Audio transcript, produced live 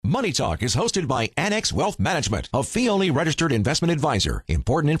Money Talk is hosted by Annex Wealth Management, a fee-only registered investment advisor.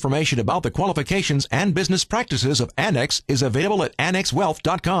 Important information about the qualifications and business practices of Annex is available at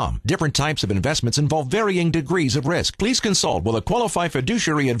annexwealth.com. Different types of investments involve varying degrees of risk. Please consult with a qualified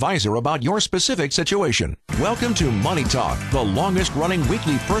fiduciary advisor about your specific situation. Welcome to Money Talk, the longest-running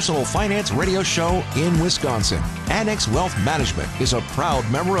weekly personal finance radio show in Wisconsin. Annex Wealth Management is a proud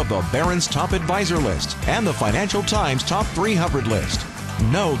member of the Barron's Top Advisor List and the Financial Times Top 300 list.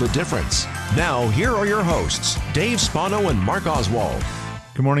 Know the difference. Now, here are your hosts, Dave Spano and Mark Oswald.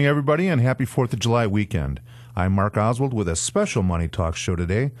 Good morning, everybody, and happy 4th of July weekend. I'm Mark Oswald with a special Money Talk show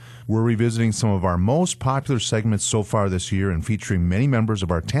today. We're revisiting some of our most popular segments so far this year and featuring many members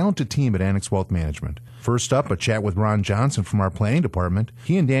of our talented team at Annex Wealth Management. First up, a chat with Ron Johnson from our planning department.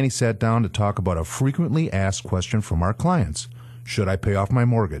 He and Danny sat down to talk about a frequently asked question from our clients. Should I pay off my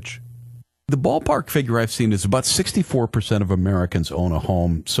mortgage? The ballpark figure I've seen is about 64% of Americans own a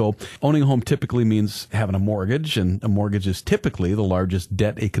home. So owning a home typically means having a mortgage, and a mortgage is typically the largest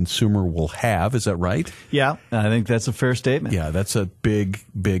debt a consumer will have. Is that right? Yeah, I think that's a fair statement. Yeah, that's a big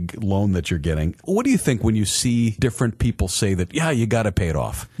loan that you're getting. What do you think when you see different people say that, yeah, you got to pay it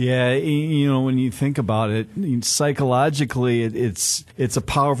off? Yeah, you know, when you think about it, psychologically, it's a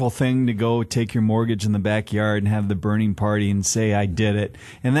powerful thing to go take your mortgage in the backyard and have the burning party and say, I did it.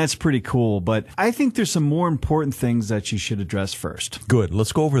 And that's pretty cool. But I think there's some more important things that you should address first. Good.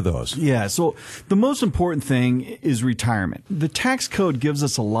 Let's go over those. Yeah. So the most important thing is retirement. The tax code gives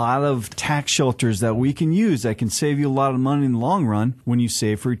us a lot of tax shelters that we can use that can save you a lot of money in the long run when you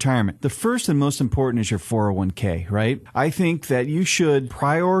save for retirement. The first and most important is your 401k, right? I think that you should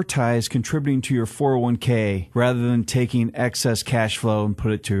prioritize contributing to your 401k rather than taking excess cash flow and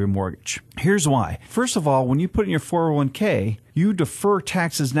put it to your mortgage. Here's why. First of all, when you put in your 401k, you defer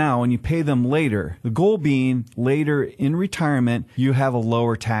taxes now and you pay them later. The goal being later in retirement, you have a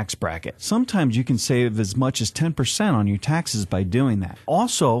lower tax bracket. Sometimes you can save as much as 10% on your taxes by doing that.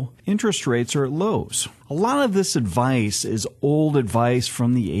 Also, interest rates are at lows. A lot of this advice is old advice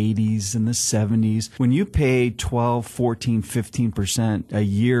from the 80s and the 70s. When you pay 12, 14, 15% a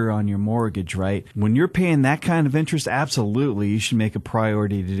year on your mortgage, right? When you're paying that kind of interest, absolutely, you should make a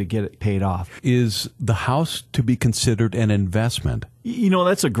priority to get it paid off. Is the house to be considered an investment? You know,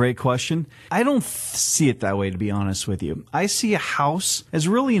 that's a great question. I don't see it that way, to be honest with you. I see a house as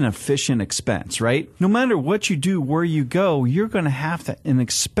really an efficient expense, right? No matter what you do, where you go, you're going to have an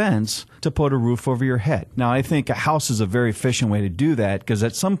expense to put a roof over your head. Now, I think a house is a very efficient way to do that because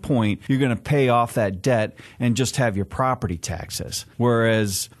at some point you're going to pay off that debt and just have your property taxes.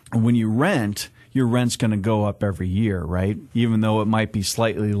 Whereas when you rent, your rent's going to go up every year, right? Even though it might be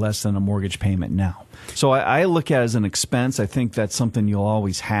slightly less than a mortgage payment now. So I look at it as an expense. I think that's something you'll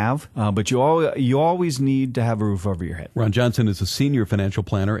always have, but you always need to have a roof over your head. Ron Johnson is a senior financial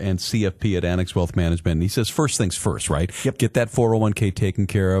planner and CFP at Annex Wealth Management. And he says first things first, right? Yep. Get that 401k taken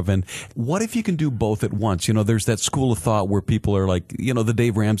care of. And what if you can do both at once? You know, there's that school of thought where people are like, you know, the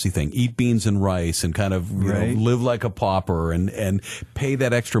Dave Ramsey thing, eat beans and rice and kind of you know, live like a pauper and pay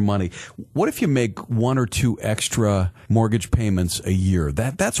that extra money. What if you make one or two extra mortgage payments a year?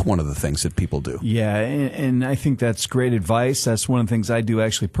 That's one of the things that people do. Yeah, and I think that's great advice. That's one of the things I do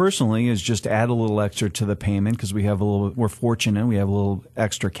actually personally is just add a little extra to the payment because we're fortunate. We have a little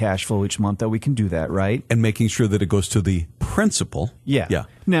extra cash flow each month that we can do that, right? And making sure that it goes to the principal. Yeah.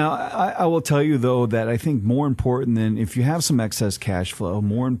 Now, I will tell you, though, that I think more important than if you have some excess cash flow,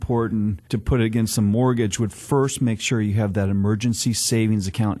 more important to put it against some mortgage would first make sure you have that emergency savings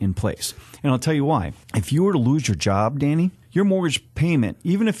account in place. And I'll tell you why. If you were to lose your job, Danny, your mortgage payment,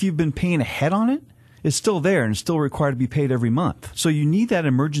 even if you've been paying ahead on it, is still there and still required to be paid every month. So you need that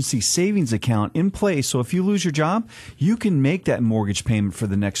emergency savings account in place. So if you lose your job, you can make that mortgage payment for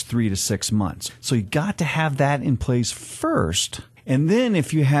the next 3 to 6 months. So you got to have that in place first. And then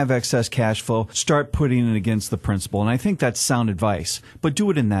if you have excess cash flow, start putting it against the principal. And I think that's sound advice, but do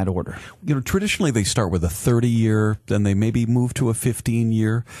it in that order. You know, traditionally they start with a 30-year, then they maybe move to a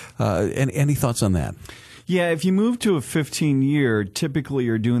 15-year. Any thoughts on that? Yeah, if you move to a 15-year, typically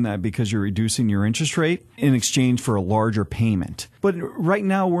you're doing that because you're reducing your interest rate in exchange for a larger payment. But right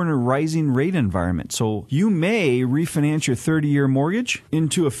now we're in a rising rate environment. So you may refinance your 30-year mortgage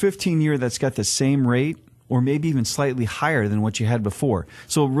into a 15-year that's got the same rate or maybe even slightly higher than what you had before.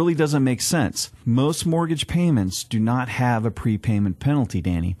 So it really doesn't make sense. Most mortgage payments do not have a prepayment penalty,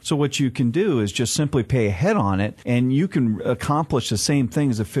 Danny. So what you can do is just simply pay ahead on it, and you can accomplish the same thing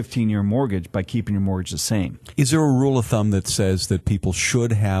as a 15-year mortgage by keeping your mortgage the same. Is there a rule of thumb that says that people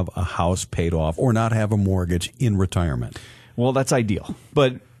should have a house paid off or not have a mortgage in retirement? Well, that's ideal.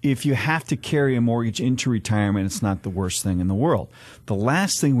 But if you have to carry a mortgage into retirement, it's not the worst thing in the world. The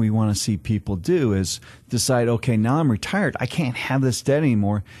last thing we want to see people do is decide, okay, now I'm retired. I can't have this debt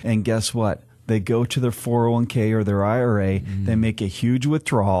anymore. And guess what? They go to their 401k or their IRA, they make a huge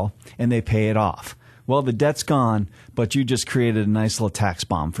withdrawal, and they pay it off. Well, the debt's gone, but you just created a nice little tax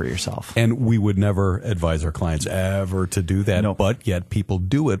bomb for yourself. And we would never advise our clients ever to do that, Nope. but yet people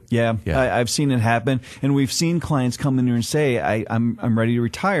do it. Yeah. I've seen it happen, and we've seen clients come in here and say, I'm ready to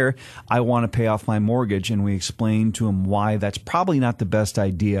retire. I want to pay off my mortgage, and we explain to them why that's probably not the best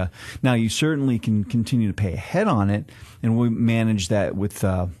idea. Now, you certainly can continue to pay ahead on it, and we manage that with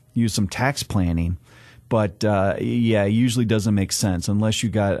use some tax planning. But, it usually doesn't make sense unless you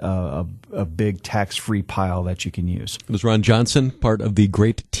got a big tax-free pile that you can use. It was Ron Johnson, part of the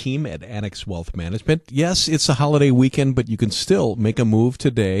great team at Annex Wealth Management. Yes, it's a holiday weekend, but you can still make a move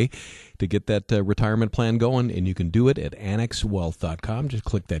today to get that retirement plan going, and you can do it at annexwealth.com. Just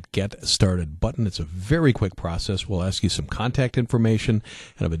click that Get Started button. It's a very quick process. We'll ask you some contact information,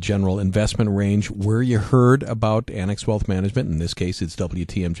 kind of a general investment range, where you heard about Annex Wealth Management. In this case, it's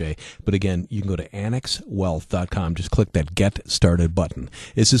WTMJ. But again, you can go to annexwealth.com. Just click that Get Started button.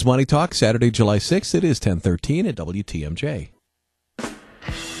 This is Money Talk, Saturday, July 6th. It is 10:13 at WTMJ.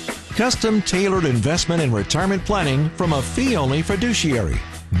 Custom-tailored investment and retirement planning from a fee-only fiduciary.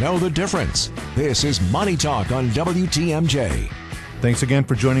 Know the difference. This is Money Talk on WTMJ. Thanks again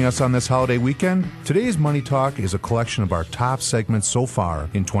for joining us on this holiday weekend. Today's Money Talk is a collection of our top segments so far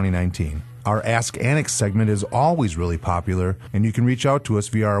in 2019. Our Ask Annex segment is always really popular, and you can reach out to us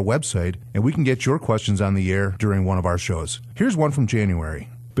via our website, and we can get your questions on the air during one of our shows. Here's one from January.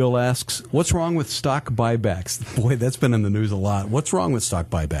 Bill asks, what's wrong with stock buybacks? Boy, that's been in the news a lot. What's wrong with stock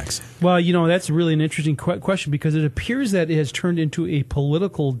buybacks? Well, that's really an interesting question because it appears that it has turned into a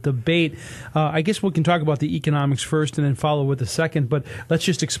political debate. I guess we can talk about the economics first and then follow with the second, but let's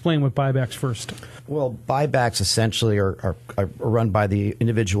just explain what buybacks first. Well, buybacks essentially are run by the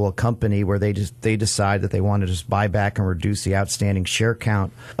individual company where they decide that they want to just buy back and reduce the outstanding share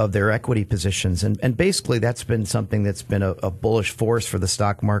count of their equity positions. And basically that's been something that's been a bullish force for the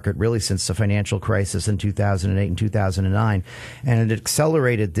stock market really since the financial crisis in 2008 and 2009. And it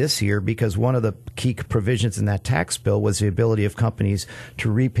accelerated this year because one of the key provisions in that tax bill was the ability of companies to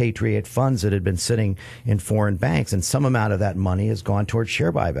repatriate funds that had been sitting in foreign banks. And some amount of that money has gone towards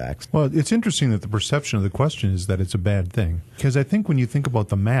share buybacks. Well, it's interesting that the perception of the question is that it's a bad thing. Because I think when you think about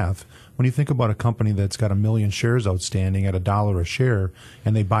the math, when you think about a company that's got 1 million shares outstanding at $1 a share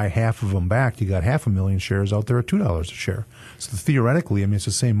and they buy half of them back, you got 500,000 shares out there at $2 a share. So theoretically, I mean, it's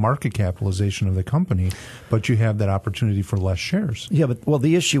the same market capitalization of the company, but you have that opportunity for less shares. Yeah, but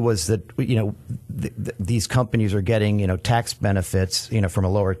the issue was that these companies are getting tax benefits from a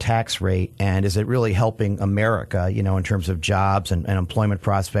lower tax rate, and is it really helping America in terms of jobs and employment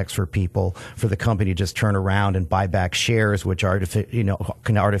prospects for people for the company to just turn around and buy back shares, which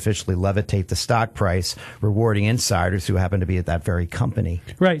can artificially levitate the stock price, rewarding insiders who happen to be at that very company.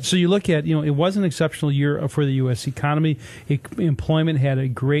 Right. So you look at, it was an exceptional year for the U.S. economy. Employment had a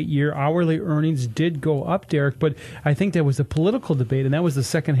great year. Hourly earnings did go up, Derek, but I think that was a political debate, and that was the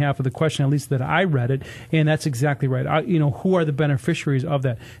second half of the question, at least that I read it, and that's exactly right. Who are the beneficiaries of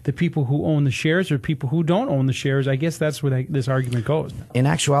that? The people who own the shares or people who don't own the shares? I guess that's where this argument goes. In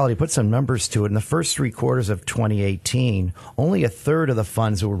actuality, put some numbers to it. In the first 3 quarters of 2018, only a third of the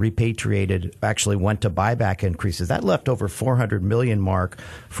funds that were repatriated actually went to buyback increases. That left over $400 million mark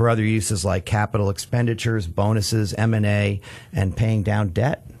for other uses like capital expenditures, bonuses, M&A, and paying down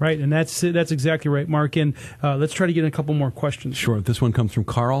debt. Right, and that's exactly right, Mark. And let's try to get in a couple more questions. Sure. This one comes from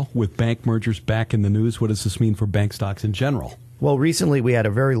Carl. With bank mergers back in the news, what does this mean for bank stocks in general? Well, recently we had a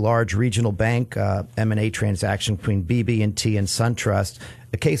very large regional bank M&A transaction between BB&T and SunTrust,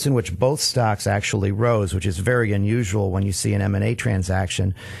 a case in which both stocks actually rose, which is very unusual when you see an M&A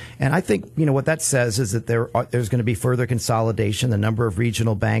transaction. And I think, what that says is that there's going to be further consolidation. The number of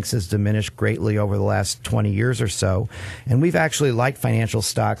regional banks has diminished greatly over the last 20 years or so. And we've actually liked financial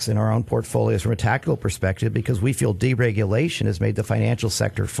stocks in our own portfolios from a tactical perspective because we feel deregulation has made the financial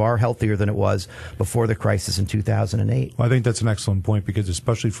sector far healthier than it was before the crisis in 2008. Well, I think that's an excellent point because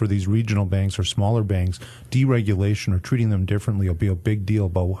especially for these regional banks or smaller banks, deregulation or treating them differently will be a big deal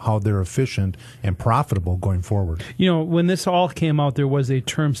about how they're efficient and profitable going forward. When this all came out, there was a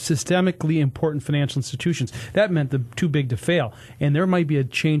term, systemically important financial institutions. That meant the too big to fail. And there might be a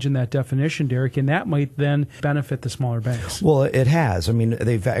change in that definition, Derek, and that might then benefit the smaller banks. Well, it has. I mean,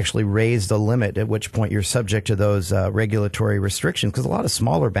 they've actually raised the limit at which point you're subject to those regulatory restrictions because a lot of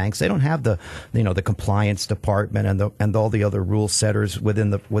smaller banks, they don't have the compliance department and all the other rule setters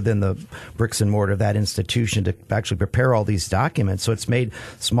within the bricks and mortar of that institution to actually prepare all these documents. So it's made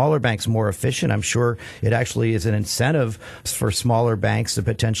made smaller banks more efficient. I'm sure it actually is an incentive for smaller banks to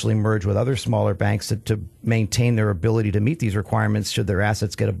potentially merge with other smaller banks to maintain their ability to meet these requirements should their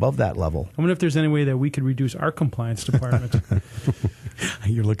assets get above that level. I wonder if there's any way that we could reduce our compliance department.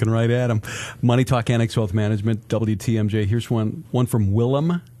 You're looking right at them. Money Talk Annex Wealth Management, WTMJ. Here's one from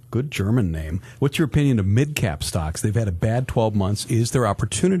Willem. Good German name. What's your opinion of mid-cap stocks? They've had a bad 12 months. Is there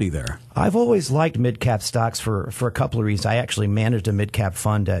opportunity there? I've always liked mid-cap stocks for a couple of reasons. I actually managed a mid-cap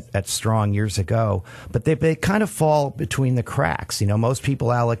fund at Strong years ago, but they kind of fall between the cracks. Most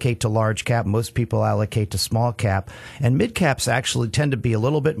people allocate to large cap, most people allocate to small cap, and mid-caps actually tend to be a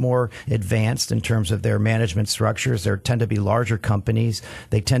little bit more advanced in terms of their management structures. They tend to be larger companies.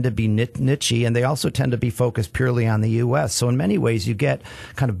 They tend to be niche-y, and they also tend to be focused purely on the U.S. So in many ways, you get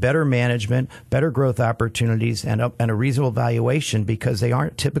kind of better management, better growth opportunities, and a reasonable valuation because they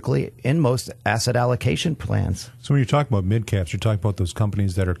aren't typically in most asset allocation plans. So when you talk about mid-caps, you're talking about those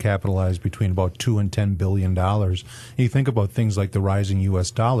companies that are capitalized between about $2 and $10 billion. And you think about things like the rising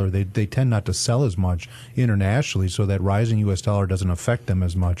U.S. dollar, they tend not to sell as much internationally, so that rising U.S. dollar doesn't affect them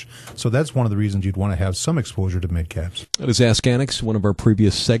as much. So that's one of the reasons you'd want to have some exposure to mid-caps. That is Ask Annex, one of our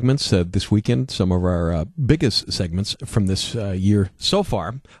previous segments this weekend, some of our biggest segments from this year so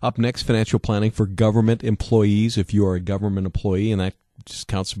far. Up next, financial planning for government employees. If you are a government employee, and that just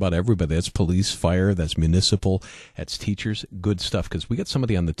counts about everybody. That's police, fire, that's municipal, that's teachers. Good stuff, because we got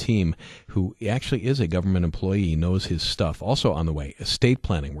somebody on the team who actually is a government employee, knows his stuff. Also on the way, estate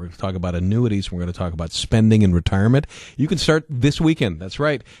planning. We're going to talk about annuities. We're going to talk about spending and retirement. You can start this weekend. That's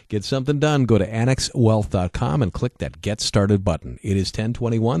right. Get something done. Go to annexwealth.com and click that Get Started button. It is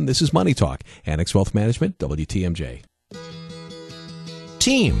 10:21. This is Money Talk. Annex Wealth Management, WTMJ.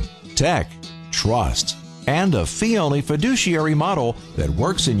 Team, tech, trust, and a fee-only fiduciary model that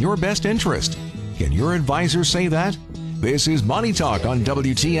works in your best interest. Can your advisor say that? This is Money Talk on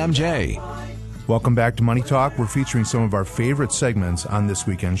WTMJ. Welcome back to Money Talk. We're featuring some of our favorite segments on this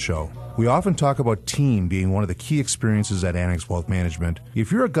weekend's show. We often talk about team being one of the key experiences at Annex Wealth Management.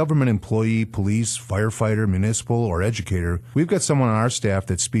 If you're a government employee, police, firefighter, municipal, or educator, we've got someone on our staff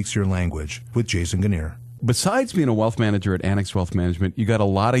that speaks your language with Jason Gannier. Besides being a wealth manager at Annex Wealth Management, you got a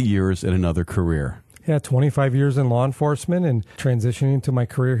lot of years in another career. Yeah, 25 years in law enforcement and transitioning to my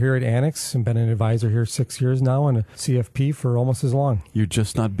career here at Annex and been an advisor here 6 years now and a CFP for almost as long. You're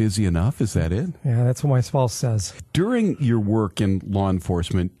just not busy enough, is that it? Yeah, that's what my spouse says. During your work in law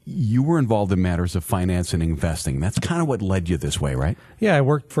enforcement, you were involved in matters of finance and investing. That's kind of what led you this way, right? Yeah, I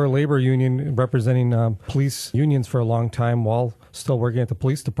worked for a labor union representing police unions for a long time while still working at the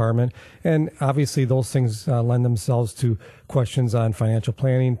police department. And obviously those things lend themselves to questions on financial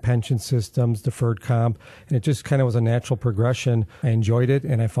planning, pension systems, deferred comp, and it just kind of was a natural progression. I enjoyed it,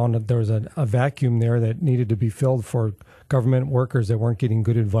 and I found that there was a vacuum there that needed to be filled for government workers that weren't getting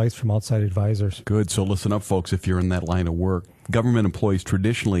good advice from outside advisors. Good. So listen up, folks, if you're in that line of work. Government employees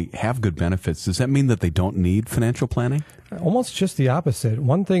traditionally have good benefits. Does that mean that they don't need financial planning? Almost just the opposite.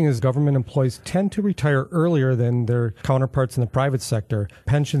 One thing is government employees tend to retire earlier than their counterparts in the private sector.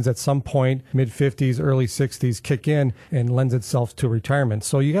 Pensions at some point, mid-50s, early 60s, kick in and lends itself to retirement.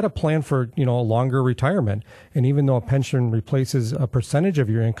 So you got to plan for, a longer retirement. And even though a pension replaces a percentage of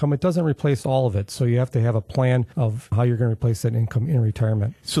your income, it doesn't replace all of it. So you have to have a plan of how you're going to replace that income in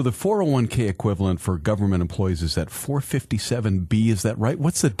retirement. So the 401k equivalent for government employees is that 457B, is that right?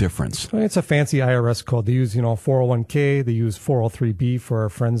 What's the difference? It's a fancy IRS code. They use, 401k. They use 403B for our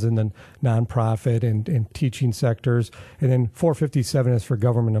friends in the nonprofit and teaching sectors. And then 457 is for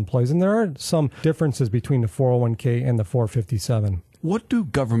government employees. And there are some differences between the 401k and the 457. What do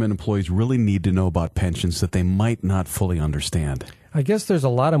government employees really need to know about pensions that they might not fully understand? I guess there's a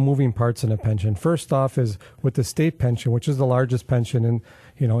lot of moving parts in a pension. First off is with the state pension, which is the largest pension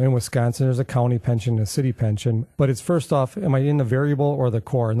in Wisconsin. There's a county pension and a city pension. But it's first off, am I in the variable or the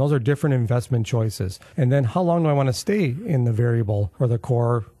core? And those are different investment choices. And then how long do I want to stay in the variable or the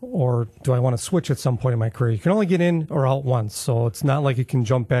core? Or do I want to switch at some point in my career? You can only get in or out once. So it's not like you can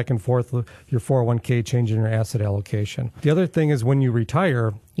jump back and forth with your 401k changing your asset allocation. The other thing is when you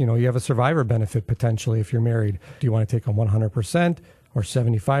retire, you have a survivor benefit potentially if you're married. Do you want to take on 100%? Or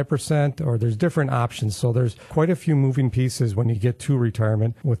 75%, or there's different options. So there's quite a few moving pieces when you get to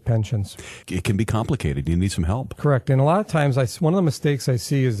retirement with pensions. It can be complicated. You need some help. Correct. And a lot of times, one of the mistakes I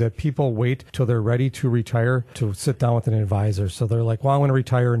see is that people wait till they're ready to retire to sit down with an advisor. So they're like, well, I want to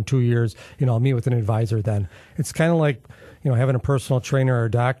retire in 2 years. I'll meet with an advisor then. It's kind of like, having a personal trainer or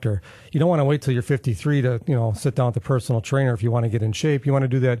a doctor. You don't want to wait till you're 53 to, sit down with a personal trainer if you want to get in shape. You want to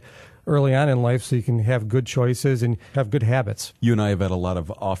do that early on in life so you can have good choices and have good habits. You and I have had a lot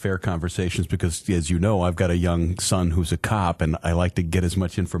of off-air conversations because, as you know, I've got a young son who's a cop, and I like to get as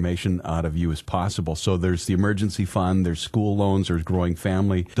much information out of you as possible. So there's the emergency fund, there's school loans, there's growing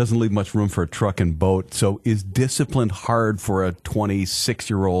family. Doesn't leave much room for a truck and boat. So is discipline hard for a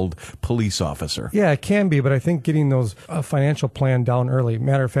 26-year-old police officer? Yeah, it can be, but I think getting those financial plan down early.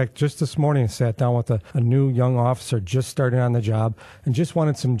 Matter of fact, just this morning I sat down with a new young officer just starting on the job and just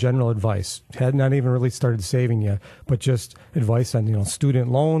wanted some general advice. Had not even really started saving yet, but just advice on,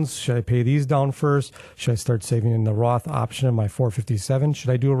 student loans. Should I pay these down first? Should I start saving in the Roth option of my 457? Should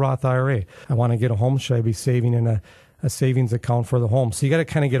I do a Roth IRA? I want to get a home. Should I be saving in a savings account for the home? So you got to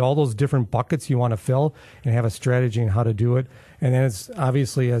kind of get all those different buckets you want to fill and have a strategy on how to do it. And then it's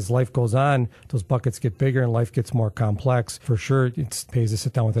obviously as life goes on, those buckets get bigger and life gets more complex. For sure, it pays to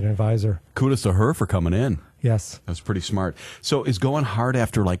sit down with an advisor. Kudos to her for coming in. Yes. That's pretty smart. So is going hard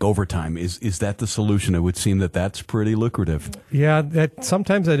after like overtime, is that the solution? It would seem that's pretty lucrative. Yeah,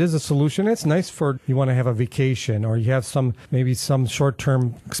 sometimes that is a solution. It's nice for you want to have a vacation or you have maybe some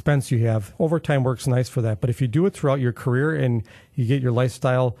short-term expense you have. Overtime works nice for that. But if you do it throughout your career and you get your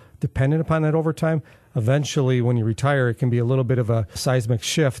lifestyle dependent upon that overtime, eventually when you retire, it can be a little bit of a seismic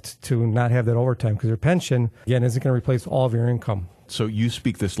shift to not have that overtime because your pension, again, isn't going to replace all of your income. So you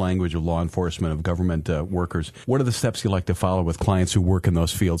speak this language of law enforcement, of government workers. What are the steps you like to follow with clients who work in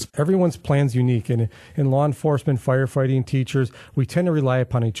those fields? Everyone's plan's unique. And in law enforcement, firefighting, teachers, we tend to rely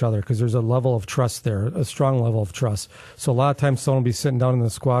upon each other because there's a level of trust there, a strong level of trust. So a lot of times someone will be sitting down in the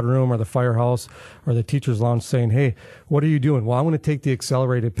squad room or the firehouse or the teacher's lounge saying, hey, what are you doing? Well, I'm going to take the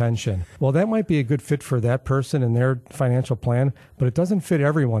accelerated pension. Well, that might be a good fit for that person and their financial plan, but it doesn't fit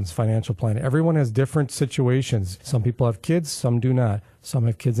everyone's financial plan. Everyone has different situations. Some people have kids, some do not. Some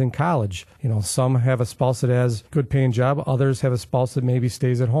have kids in college. Some have a spouse that has good paying job. Others have a spouse that maybe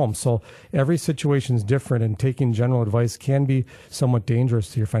stays at home. So every situation is different, and taking general advice can be somewhat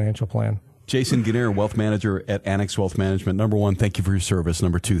dangerous to your financial plan. Jason Guinier, Wealth Manager at Annex Wealth Management. Number one, thank you for your service.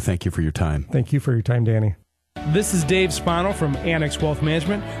 Number two, thank you for your time. Thank you for your time, Danny. This is Dave Spano from Annex Wealth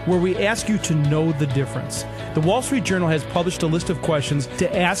Management, where we ask you to know the difference. The Wall Street Journal has published a list of questions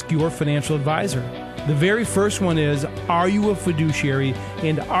to ask your financial advisor. The very first one is, are you a fiduciary,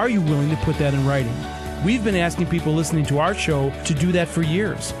 and are you willing to put that in writing? We've been asking people listening to our show to do that for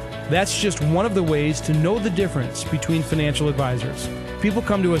years. That's just one of the ways to know the difference between financial advisors. People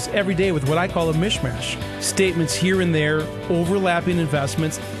come to us every day with what I call a mishmash. Statements here and there, overlapping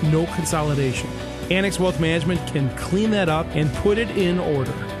investments, no consolidation. Annex Wealth Management can clean that up and put it in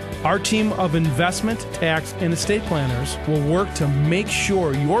order. Our team of investment, tax, and estate planners will work to make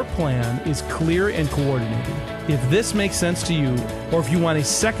sure your plan is clear and coordinated. If this makes sense to you, or if you want a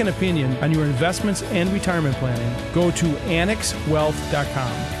second opinion on your investments and retirement planning, go to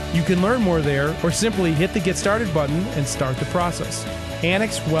annexwealth.com. You can learn more there, or simply hit the Get Started button and start the process.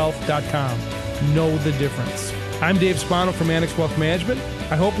 annexwealth.com. Know the difference. I'm Dave Spano from Annex Wealth Management.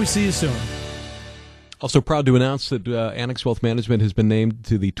 I hope we see you soon. Also proud to announce that Annex Wealth Management has been named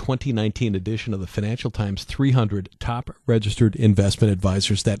to the 2019 edition of the Financial Times 300 Top Registered Investment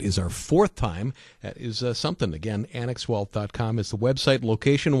Advisors. That is our fourth time. That is something. Again, annexwealth.com is the website.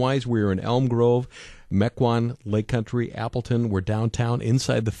 Location-wise, we're in Elm Grove, Mequon, Lake Country, Appleton. We're downtown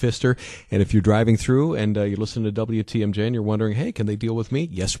inside the Pfister. And if you're driving through and you're listening to WTMJ and you're wondering, hey, can they deal with me?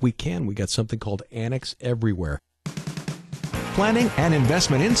 Yes, we can. We got something called Annex Everywhere. Planning and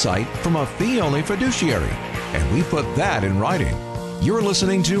investment insight from a fee-only fiduciary. And we put that in writing. You're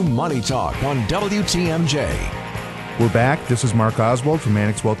listening to Money Talk on WTMJ. We're back. This is Mark Oswald from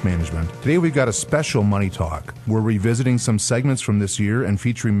Annex Wealth Management. Today we've got a special Money Talk. We're revisiting some segments from this year and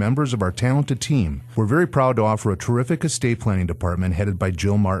featuring members of our talented team. We're very proud to offer a terrific estate planning department headed by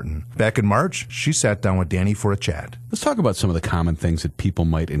Jill Martin. Back in March, she sat down with Danny for a chat. Let's talk about some of the common things that people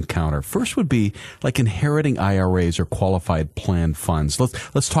might encounter. First would be like inheriting IRAs or qualified plan funds.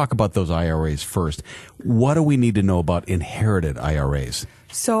 Let's talk about those IRAs first. What do we need to know about inherited IRAs?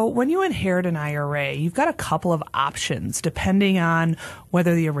 So when you inherit an IRA, you've got a couple of options depending on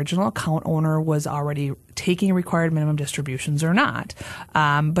whether the original account owner was already taking required minimum distributions or not.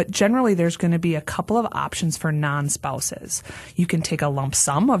 But generally, there's going to be a couple of options for non-spouses. You can take a lump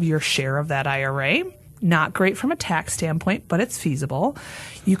sum of your share of that IRA. Not great from a tax standpoint, but it's feasible.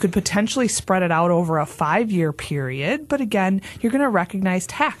 You could potentially spread it out over a 5-year period, but again, you're going to recognize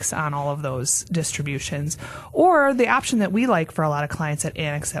tax on all of those distributions. Or the option that we like for a lot of clients at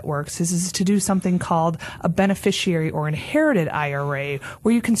Annex that works is to do something called a beneficiary or inherited IRA,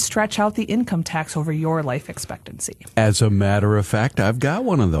 where you can stretch out the income tax over your life expectancy. As a matter of fact, I've got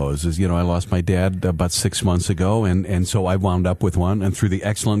one of those. As you know, I lost my dad about 6 months ago, and so I wound up with one. And through the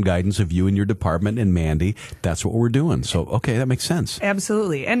excellent guidance of you and your department and Mandy, that's what we're doing. So, okay, that makes sense.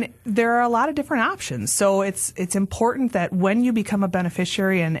 Absolutely. And there are a lot of different options. So it's important that when you become a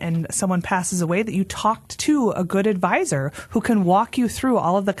beneficiary and someone passes away, that you talked to a good advisor who can walk you through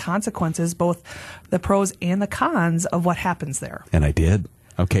all of the consequences, both the pros and the cons of what happens there. And I did.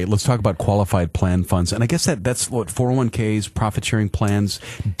 Okay, let's talk about qualified plan funds. And I guess that's what 401ks, profit sharing plans,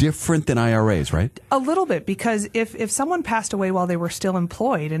 different than IRAs, right? A little bit, because if someone passed away while they were still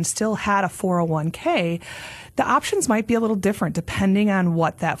employed and still had a 401k, the options might be a little different depending on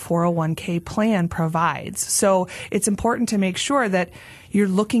what that 401k plan provides. So it's important to make sure that you're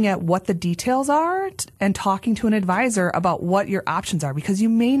looking at what the details are and talking to an advisor about what your options are, because you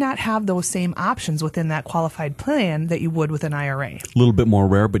may not have those same options within that qualified plan that you would with an IRA. A little bit more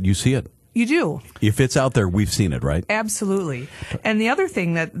rare, but you see it. You do. If it's out there, we've seen it, right? Absolutely. And the other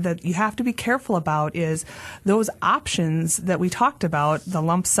thing that you have to be careful about is those options that we talked about, the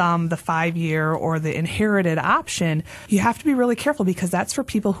lump sum, the 5-year, or the inherited option. You have to be really careful, because that's for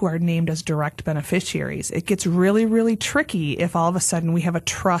people who are named as direct beneficiaries. It gets really, really tricky if all of a sudden we have a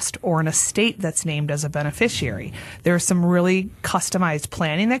trust or an estate that's named as a beneficiary. There's some really customized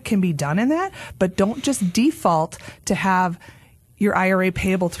planning that can be done in that, but don't just default to have your IRA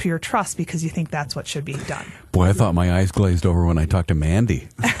payable to your trust because you think that's what should be done. Boy, I thought my eyes glazed over when I talked to Mandy.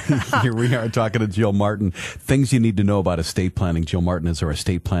 Here we are talking to Jill Martin. Things you need to know about estate planning. Jill Martin is our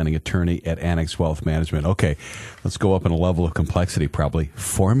estate planning attorney at Annex Wealth Management. Okay, let's go up in a level of complexity probably.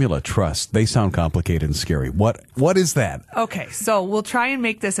 Formula trust. They sound complicated and scary. What is that? Okay, so we'll try and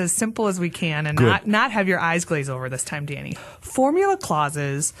make this as simple as we can and not have your eyes glaze over this time, Danny. Formula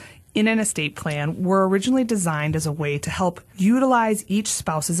clauses in an estate plan were originally designed as a way to help utilize each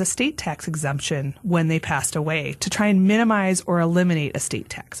spouse's estate tax exemption when they passed away to try and minimize or eliminate estate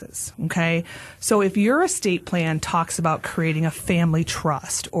taxes. Okay? So if your estate plan talks about creating a family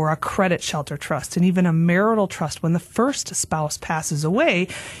trust or a credit shelter trust and even a marital trust when the first spouse passes away,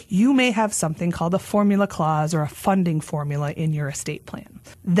 you may have something called a formula clause or a funding formula in your estate plan.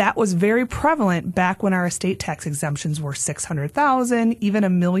 That was very prevalent back when our estate tax exemptions were $600,000, even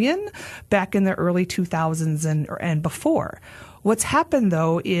 $1 million back in the early 2000s and before. What's happened,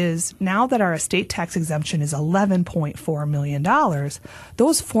 though, is now that our estate tax exemption is $11.4 million,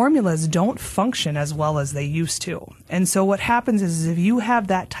 those formulas don't function as well as they used to. And so what happens is if you have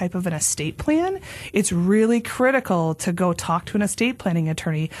that type of an estate plan, it's really critical to go talk to an estate planning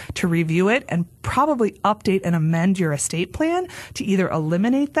attorney to review it and probably update and amend your estate plan to either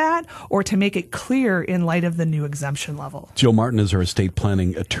eliminate that or to make it clear in light of the new exemption level. Jill Martin is our estate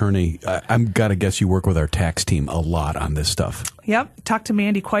planning attorney. I've got to guess you work with our tax team a lot on this stuff. Yep, talk to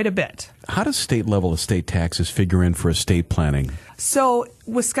Mandy quite a bit. How does state-level estate taxes figure in for estate planning? So,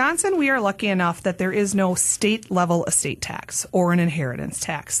 Wisconsin, we are lucky enough that there is no state-level estate tax or an inheritance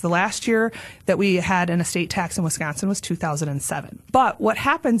tax. The last year that we had an estate tax in Wisconsin was 2007. But what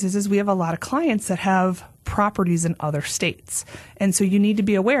happens is we have a lot of clients that have properties in other states. And so you need to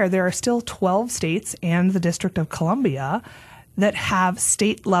be aware there are still 12 states and the District of Columbia that have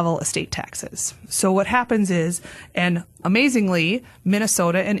state-level estate taxes. So what happens is, and amazingly,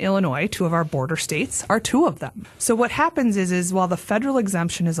 Minnesota and Illinois, two of our border states, are two of them. So what happens is while the federal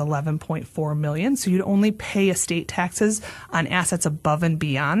exemption is $11.4 million, so you'd only pay estate taxes on assets above and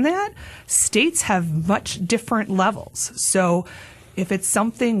beyond that, states have much different levels. So if it's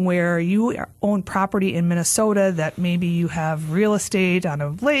something where you own property in Minnesota that maybe you have real estate on a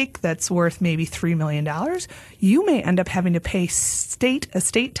lake that's worth maybe $3 million, you may end up having to pay state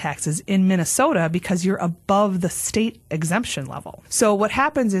estate taxes in Minnesota because you're above the state exemption level. So what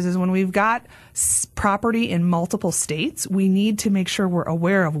happens is when we've got property in multiple states, we need to make sure we're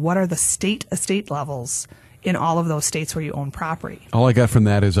aware of what are the state estate levels in all of those states where you own property. All I got from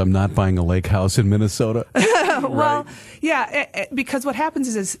that is I'm not buying a lake house in Minnesota. Well, yeah, because what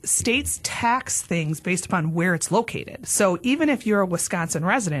happens is states tax things based upon where it's located. So even if you're a Wisconsin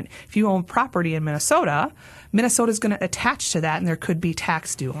resident, if you own property in Minnesota, Minnesota is going to attach to that, and there could be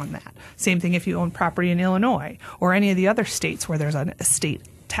tax due on that. Same thing if you own property in Illinois or any of the other states where there's an estate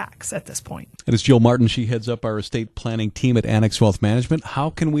tax at this point. And it's Jill Martin. She heads up our estate planning team at Annex Wealth Management. How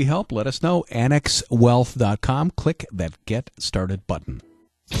can we help? Let us know. AnnexWealth.com. Click that Get Started button.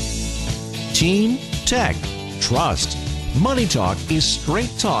 Team protect, trust. Money Talk is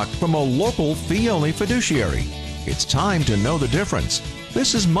straight talk from a local fee-only fiduciary. It's time to know the difference.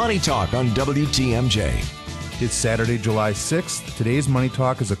 This is Money Talk on WTMJ. It's Saturday, July 6th. Today's Money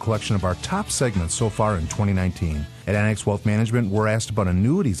Talk is a collection of our top segments so far in 2019. At Annex Wealth Management, we're asked about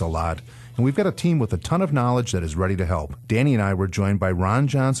annuities a lot, and we've got a team with a ton of knowledge that is ready to help. Danny and I were joined by Ron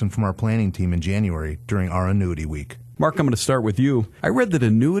Johnson from our planning team in January during our Annuity Week. Mark, I'm going to start with you. I read that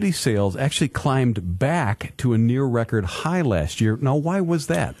annuity sales actually climbed back to a near record high last year. Now, why was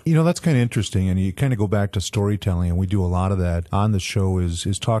that? You know, that's kind of interesting, and you kind of go back to storytelling, and we do a lot of that on the show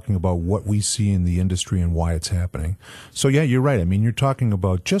is talking about what we see in the industry and why it's happening. So, yeah, you're right. I mean, you're talking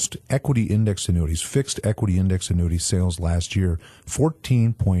about just equity index annuities, fixed equity index annuity sales last year,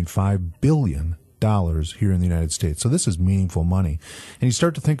 $14.5 billion here in the United States. So this is meaningful money. And you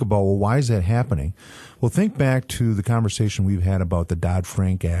start to think about, well, why is that happening? Well, think back to the conversation we've had about the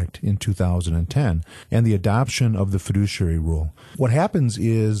Dodd-Frank Act in 2010 and the adoption of the fiduciary rule. What happens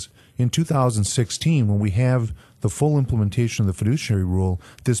is in 2016, when we have the full implementation of the fiduciary rule,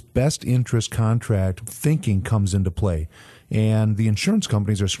 this best interest contract thinking comes into play. And the insurance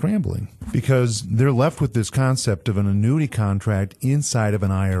companies are scrambling because they're left with this concept of an annuity contract inside of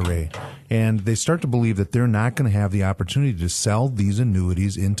an IRA. And they start to believe that they're not going to have the opportunity to sell these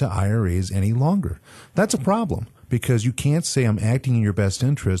annuities into IRAs any longer. That's a problem because you can't say I'm acting in your best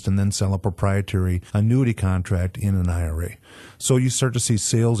interest and then sell a proprietary annuity contract in an IRA. So you start to see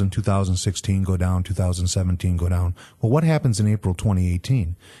sales in 2016 go down, 2017 go down. Well, what happens in April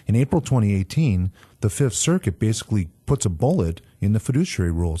 2018? In April 2018, the Fifth Circuit basically puts a bullet in the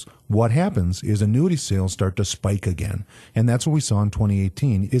fiduciary rules. What happens is annuity sales start to spike again. And that's what we saw in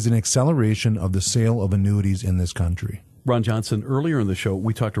 2018 is an acceleration of the sale of annuities in this country. Ron Johnson, earlier in the show,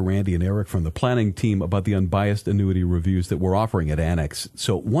 we talked to Randy and Eric from the planning team about the unbiased annuity reviews that we're offering at Annex.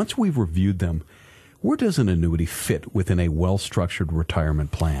 So once we've reviewed them, where does an annuity fit within a well-structured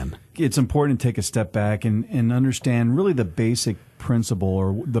retirement plan? It's important to take a step back and understand really the basic principle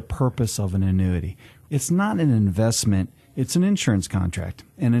or the purpose of an annuity. It's not an investment, it's an insurance contract,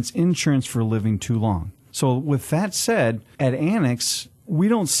 and it's insurance for living too long. So with that said, at Annex, we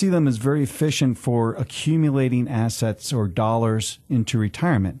don't see them as very efficient for accumulating assets or dollars into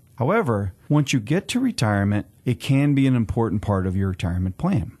retirement. However, once you get to retirement, it can be an important part of your retirement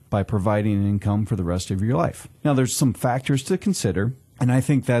plan by providing an income for the rest of your life. Now, there's some factors to consider, and I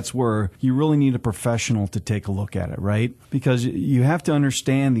think that's where you really need a professional to take a look at it, right? Because you have to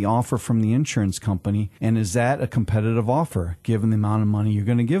understand the offer from the insurance company, and is that a competitive offer given the amount of money you're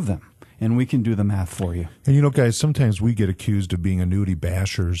going to give them? And we can do the math for you. And you know, guys, sometimes we get accused of being annuity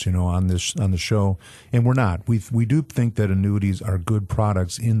bashers, you know, on the show, and we're not. We do think that annuities are good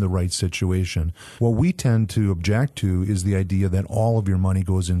products in the right situation. What we tend to object to is the idea that all of your money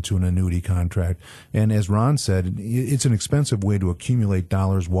goes into an annuity contract. And as Ron said, it's an expensive way to accumulate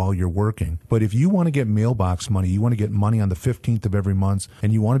dollars while you're working. But if you want to get mailbox money, you want to get money on the 15th of every month,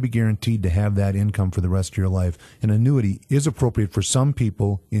 and you want to be guaranteed to have that income for the rest of your life, an annuity is appropriate for some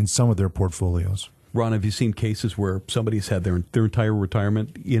people in some of their portfolios. Ron, have you seen cases where somebody's had their entire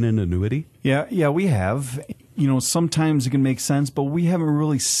retirement in an annuity? Yeah, we have. You know, sometimes it can make sense, but we haven't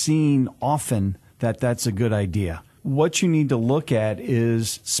really seen often that that's a good idea. What you need to look at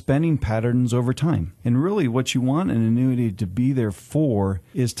is spending patterns over time. And really what you want an annuity to be there for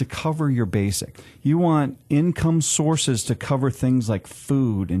is to cover your basic. You want income sources to cover things like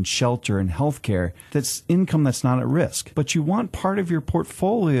food and shelter and healthcare. That's income that's not at risk. But you want part of your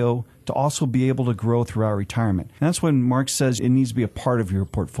portfolio to also be able to grow throughout retirement. And that's when Mark says it needs to be a part of your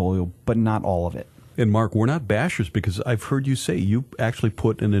portfolio, but not all of it. And Mark, we're not bashers because I've heard you say you actually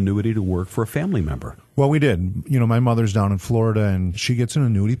put an annuity to work for a family member. Well, we did. You know, my mother's down in Florida, and she gets an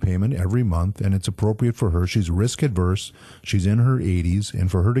annuity payment every month, and it's appropriate for her. She's risk adverse. She's in her 80s,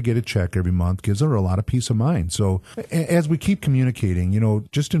 and for her to get a check every month gives her a lot of peace of mind. So as we keep communicating, you know,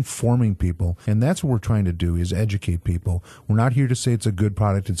 just informing people, and that's what we're trying to do is educate people. We're not here to say it's a good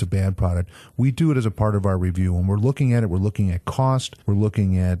product, it's a bad product. We do it as a part of our review. When we're looking at it, we're looking at cost, we're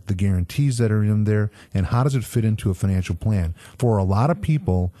looking at the guarantees that are in there, and how does it fit into a financial plan. For a lot of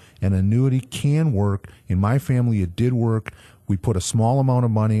people, an annuity can work. In my family, it did work. We put a small amount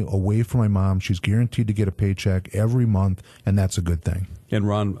of money away from my mom. She's guaranteed to get a paycheck every month, and that's a good thing. And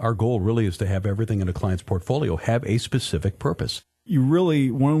Ron, our goal really is to have everything in a client's portfolio have a specific purpose.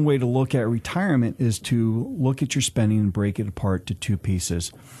 One way to look at retirement is to look at your spending and break it apart to two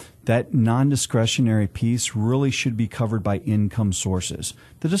pieces. That non-discretionary piece really should be covered by income sources.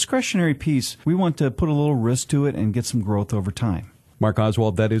 The discretionary piece, we want to put a little risk to it and get some growth over time. Mark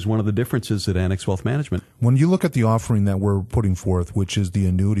Oswald, that is one of the differences at Annex Wealth Management. When you look at the offering that we're putting forth, which is the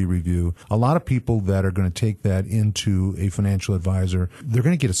annuity review, a lot of people that are going to take that into a financial advisor, they're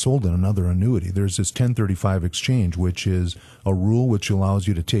going to get it sold in another annuity. There's this 1035 exchange, which is a rule which allows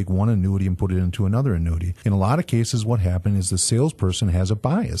you to take one annuity and put it into another annuity. In a lot of cases, what happens is the salesperson has a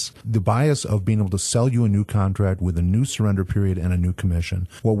bias. The bias of being able to sell you a new contract with a new surrender period and a new commission.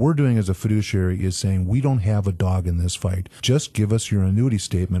 What we're doing as a fiduciary is saying, we don't have a dog in this fight. Just give us your annuity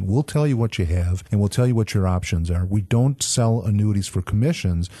statement. We'll tell you what you have, and we'll tell you what your options are. We don't sell annuities for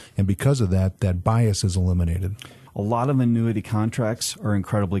commissions, and because of that, that bias is eliminated. A lot of annuity contracts are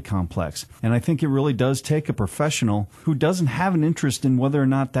incredibly complex. And I think it really does take a professional who doesn't have an interest in whether or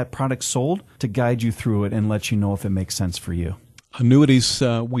not that product's sold to guide you through it and let you know if it makes sense for you. Annuities,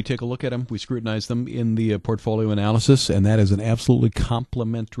 we take a look at them, we scrutinize them in the portfolio analysis, and that is an absolutely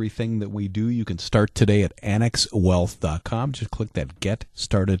complimentary thing that we do. You can start today at annexwealth.com. Just click that Get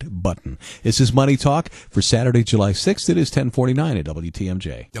Started button. This is Money Talk for Saturday, July 6th. It is 10:49 at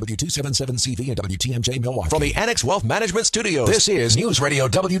WTMJ. W277CV and WTMJ Milwaukee. From the Annex Wealth Management Studios, this is News Radio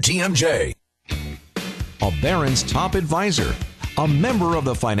WTMJ. A Barron's top advisor, a member of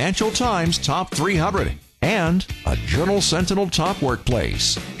the Financial Times Top 300, and a Journal Sentinel Top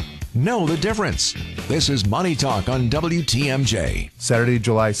Workplace. Know the difference. This is Money Talk on WTMJ. Saturday,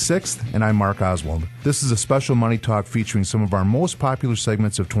 July 6th, and I'm Mark Oswald. This is a special Money Talk featuring some of our most popular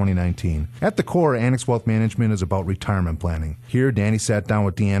segments of 2019. At the core, Annex Wealth Management is about retirement planning. Here, Danny sat down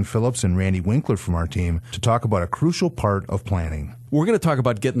with Deanne Phillips and Randy Winkler from our team to talk about a crucial part of planning. We're going to talk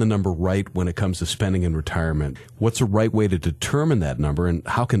about getting the number right when it comes to spending in retirement. What's the right way to determine that number, and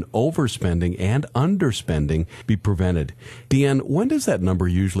how can overspending and underspending be prevented? Deanne, when does that number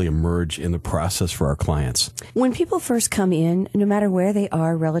usually emerge in the process for our clients? When people first come in, no matter where they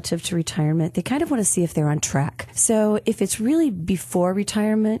are relative to retirement, they kind of want to see if they're on track. So if it's really before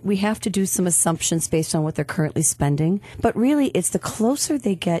retirement, we have to do some assumptions based on what they're currently spending. But really, it's the closer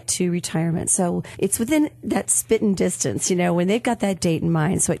they get to retirement. So it's within that spitting distance, when they've got that date in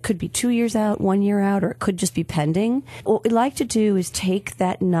mind. So it could be 2 years out, 1 year out, or it could just be pending. What we like to do is take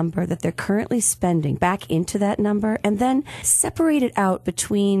that number that they're currently spending back into that number and then separate it out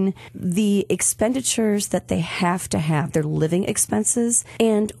between the expenditures that they have to have, their living expenses,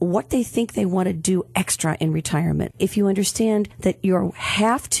 and what they think they want to do extra in retirement. If you understand that your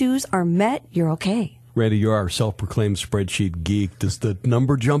have-tos are met, you're okay. Randy, you're our self-proclaimed spreadsheet geek. Does the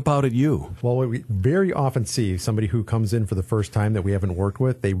number jump out at you? Well, we very often see somebody who comes in for the first time that we haven't worked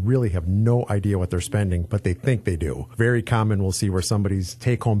with, they really have no idea what they're spending, but they think they do. Very common, we'll see where somebody's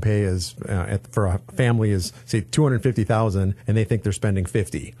take-home pay is for a family is, say, $250,000, and they think they're spending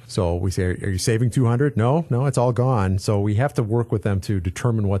 $50,000. So we say, are you saving $200,000? No, it's all gone. So we have to work with them to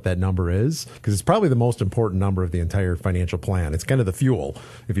determine what that number is, because it's probably the most important number of the entire financial plan. It's kind of the fuel.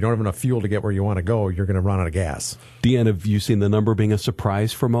 If you don't have enough fuel to get where you want to go, you're going to run out of gas. Deanne, have you seen the number being a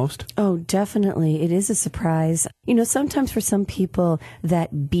surprise for most? Oh, definitely. It is a surprise. Sometimes for some people,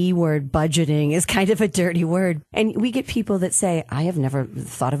 that B word, budgeting, is kind of a dirty word. And we get people that say, I have never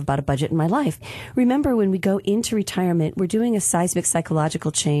thought about a budget in my life. Remember, when we go into retirement, we're doing a seismic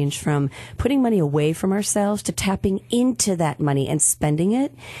psychological change from putting money away from ourselves to tapping into that money and spending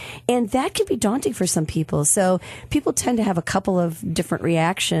it. And that can be daunting for some people. So people tend to have a couple of different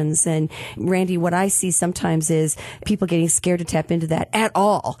reactions. And Randy, what I see sometimes is people getting scared to tap into that at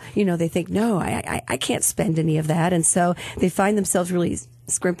all. They think, no, I can't spend any of that. And so they find themselves really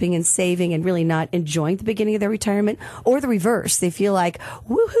scrimping and saving and really not enjoying the beginning of their retirement, or the reverse. They feel like,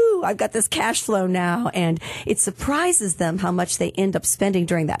 woohoo, I've got this cash flow now. And it surprises them how much they end up spending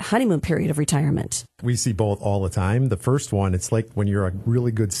during that honeymoon period of retirement. We see both all the time. The first one, it's like when you're a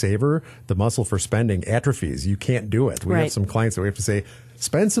really good saver, the muscle for spending atrophies. You can't do it. We have some clients that we have to say,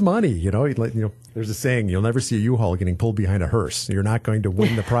 spend some money. There's a saying, you'll never see a U-Haul getting pulled behind a hearse. You're not going to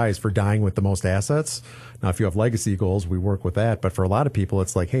win the prize for dying with the most assets. Now, if you have legacy goals, we work with that. But for a lot of people,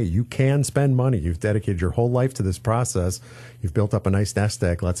 it's like, hey, you can spend money. You've dedicated your whole life to this process. You've built up a nice nest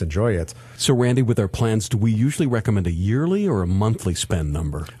egg. Let's enjoy it. So, Randy, with our plans, do we usually recommend a yearly or a monthly spend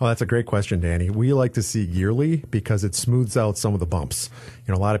number? Well, that's a great question, Danny. We like to see yearly because it smooths out some of the bumps.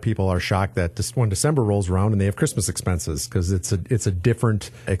 A lot of people are shocked that when December rolls around and they have Christmas expenses, because it's a different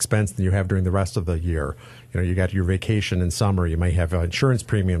expense than you have during the rest of the year. You got your vacation in summer. You might have insurance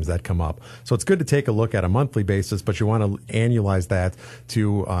premiums that come up. So it's good to take a look at a monthly basis, but you want to annualize that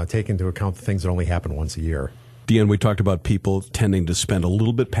to take into account the things that only happen once a year. Deanne, we talked about people tending to spend a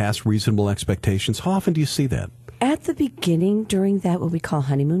little bit past reasonable expectations. How often do you see that? at the beginning, during that what we call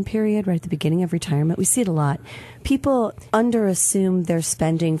honeymoon period, right at the beginning of retirement, we see it a lot. People underassume their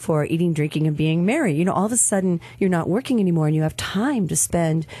spending for eating, drinking, and being merry. You know, all of a sudden you're not working anymore and you have time to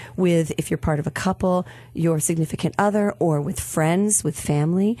spend with, if you're part of a couple, your significant other, or with friends, with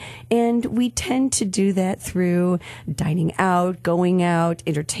family. And we tend to do that through dining out, going out,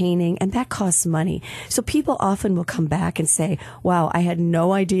 entertaining, and that costs money. So people often will come back and say, wow, I had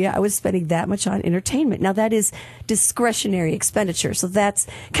no idea I was spending that much on entertainment. Now that is discretionary expenditure. So that's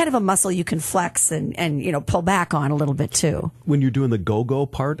kind of a muscle you can flex and you know, pull back on a little bit too. When you're doing the go-go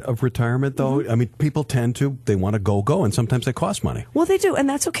part of retirement, though, I mean, people they want to go-go, and sometimes they cost money. Well, they do, and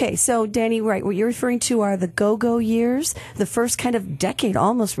that's okay. So, Danny, right, what you're referring to are the go-go years, the first kind of decade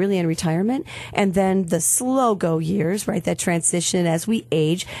almost really in retirement, and then the slow-go years, right, that transition as we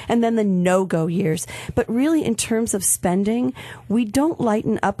age, and then the no-go years. But really, in terms of spending, we don't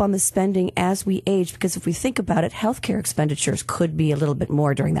lighten up on the spending as we age, because if we think about it, healthcare expenditures could be a little bit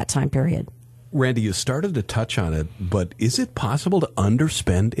more during that time period. Randy, you started to touch on it, but is it possible to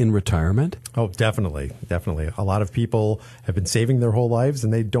underspend in retirement? Oh, definitely. Definitely. A lot of people have been saving their whole lives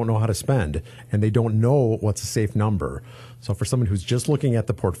and they don't know how to spend, and they don't know what's a safe number. So for someone who's just looking at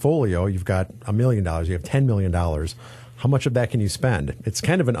the portfolio, you've got $1 million, you have $10 million. How much of that can you spend? It's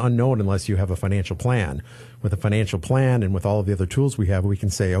kind of an unknown unless you have a financial plan. With a financial plan and with all of the other tools we have, we can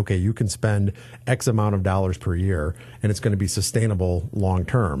say, okay, you can spend X amount of dollars per year and it's going to be sustainable long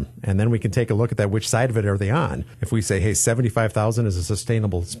term. And then we can take a look at that. Which side of it are they on? If we say, hey, 75,000 is a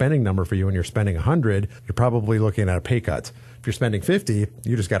sustainable spending number for you and you're spending 100, you're probably looking at a pay cut. If you're spending 50,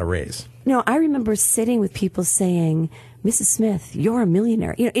 you just got a raise. No, I remember sitting with people saying, Mrs. Smith, you're a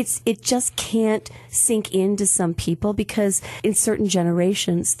millionaire. You know, it just can't sink into some people because in certain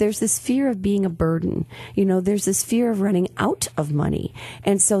generations, there's this fear of being a burden. You know, there's this fear of running out of money.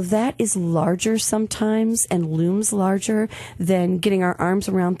 And so that is larger sometimes and looms larger than getting our arms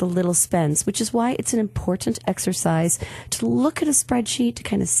around the little spends, which is why it's an important exercise to look at a spreadsheet, to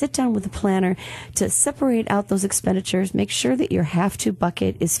kind of sit down with a planner, to separate out those expenditures, make sure that your have-to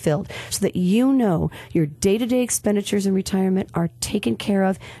bucket is filled so that you know your day-to-day expenditures in retirement are taken care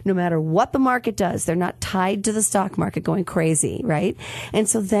of no matter what the market does. They're not tied to the stock market going crazy, right? And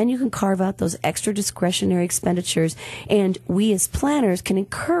so then you can carve out those extra discretionary expenditures, and we as planners can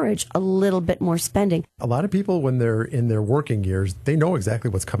encourage a little bit more spending. A lot of people, when they're in their working years, they know exactly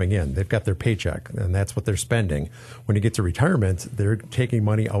what's coming in. They've got their paycheck, and that's what they're spending. When you get to retirement, they're taking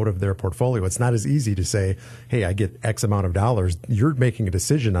money out of their portfolio. It's not as easy to say, hey, I get X amount of dollars. You're making a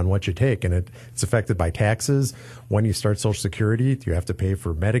decision on what you take, and it's affected by taxes. When you start Social Security, you have to pay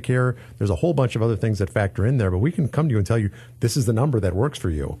for Medicare. There's a whole bunch of other things that factor in there, but we can come to you and tell you this is the number that works for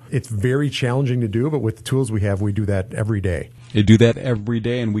you. It's very challenging to do, but with the tools we have, we do that every day. You do that every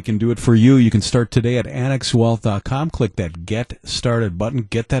day, and we can do it for you. You can start today at AnnexWealth.com. Click that Get Started button,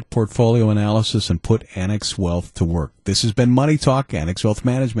 get that portfolio analysis, and put Annex Wealth to work. This has been Money Talk, Annex Wealth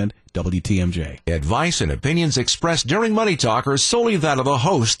Management, WTMJ. Advice and opinions expressed during Money Talk are solely that of the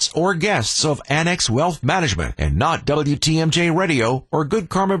hosts or guests of Annex Wealth Management and not WTMJ Radio or Good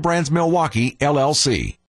Karma Brands Milwaukee, LLC.